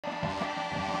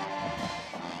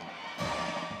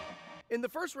In the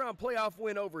first round playoff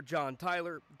win over John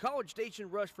Tyler, College Station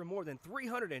rushed for more than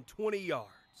 320 yards.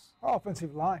 Our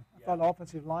offensive line. I thought the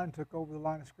offensive line took over the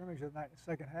line of scrimmage the night in the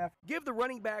second half. Give the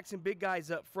running backs and big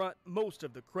guys up front most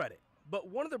of the credit. But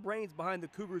one of the brains behind the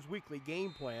Cougars' weekly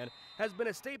game plan has been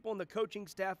a staple in the coaching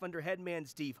staff under head man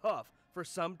Steve Huff for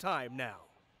some time now.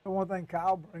 The one thing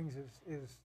Kyle brings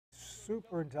is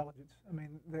super intelligence. I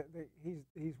mean,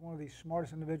 he's one of the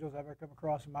smartest individuals I've ever come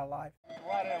across in my life.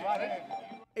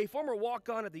 A former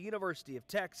walk-on at the University of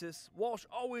Texas, Walsh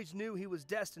always knew he was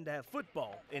destined to have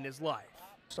football in his life.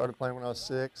 Started playing when I was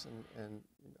 6, and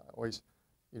I always,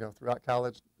 throughout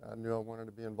college, I knew I wanted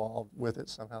to be involved with it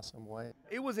somehow, some way.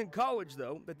 It was in college,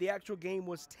 though, that the actual game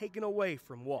was taken away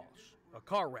from Walsh. A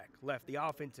car wreck left the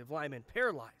offensive lineman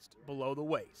paralyzed below the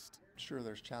waist. Sure,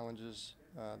 there's challenges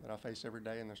that I face every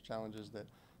day, and there's challenges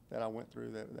that I went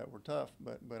through that were tough,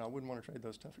 but I wouldn't want to trade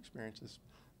those tough experiences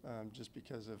just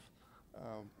because of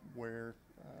where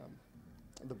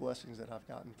the blessings that I've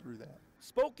gotten through that.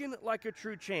 Spoken like a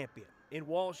true champion, and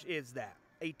Walsh is that.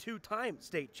 A 2-time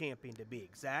state champion to be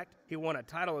exact. He won a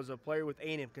title as a player with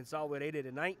A&M Consolidated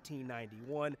in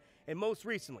 1991, and most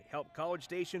recently helped College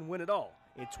Station win it all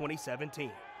in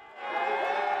 2017.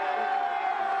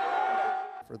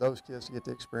 For those kids to get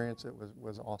to experience it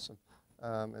was awesome.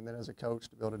 And then as a coach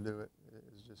to be able to do it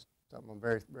is just something I'm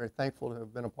very, very thankful to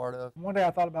have been a part of. One day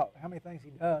I thought about how many things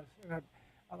he does, and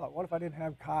I thought, what if I didn't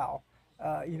have Kyle?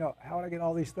 How would I get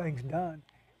all these things done?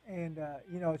 And,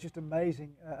 it's just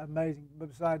amazing, amazing. But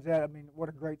besides that, I mean, what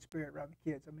a great spirit around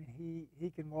the kids. I mean, he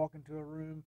can walk into a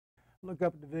room, look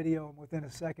up at the video, and within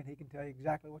a second he can tell you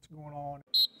exactly what's going on.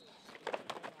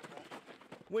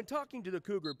 When talking to the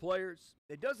Cougar players,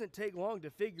 it doesn't take long to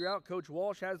figure out Coach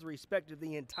Walsh has the respect of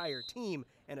the entire team,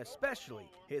 and especially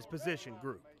his position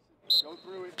group. Go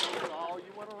through it, go through all you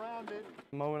want around it.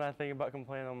 The moment I think about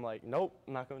complaining, I'm like, nope,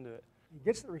 I'm not going to do it. He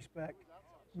gets the respect,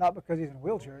 not because he's in a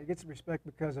wheelchair. He gets the respect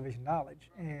because of his knowledge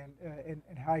and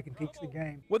how he can teach the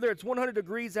game. Whether it's 100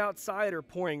 degrees outside or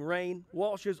pouring rain,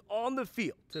 Walsh is on the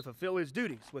field to fulfill his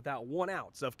duties without 1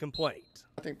 ounce of complaint.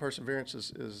 I think perseverance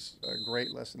is a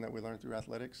great lesson that we learned through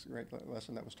athletics, a great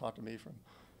lesson that was taught to me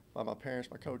by my parents,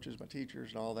 my coaches, my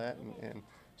teachers, and all that. And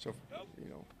so,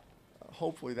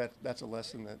 hopefully that's a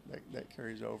lesson that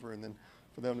carries over. And then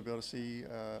for them to be able to see,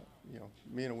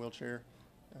 me in a wheelchair,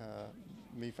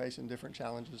 me facing different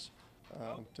challenges,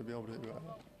 to be able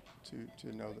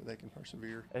to know that they can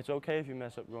persevere. It's okay if you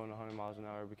mess up going 100 miles an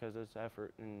hour because it's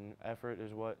effort, and effort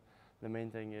is what the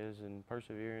main thing is, and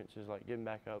perseverance is like getting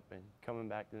back up and coming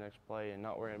back the next play and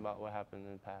not worrying about what happened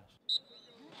in the past.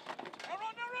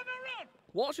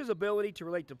 Walsh's ability to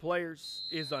relate to players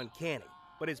is uncanny,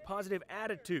 but his positive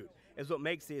attitude is what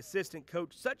makes the assistant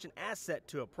coach such an asset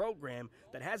to a program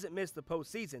that hasn't missed the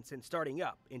postseason since starting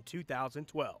up in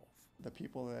 2012. The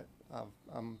people that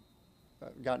I've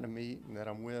gotten to meet and that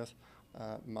I'm with,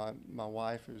 my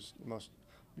wife, who's the most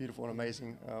beautiful and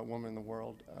amazing woman in the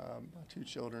world, my 2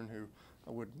 children who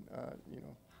I wouldn't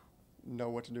know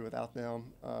what to do without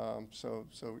them. So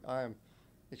I am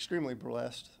extremely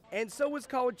blessed. And so is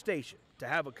College Station, to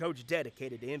have a coach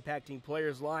dedicated to impacting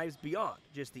players' lives beyond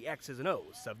just the X's and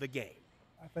O's of the game.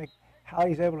 I think how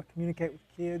he's able to communicate with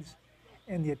kids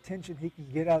and the attention he can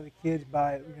get out of the kids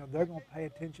by, they're going to pay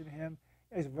attention to him.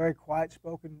 He's a very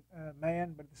quiet-spoken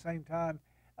man, but at the same time,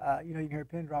 you can hear a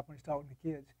pin drop when he's talking to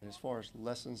kids. And as far as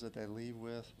lessons that they leave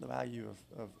with, the value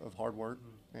of hard work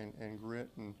and grit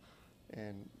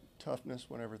and toughness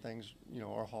whenever things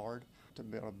are hard, to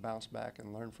be able to bounce back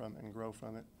and learn from it and grow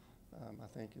from it, I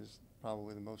think is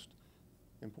probably the most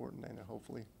important thing that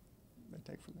hopefully they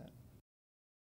take from that.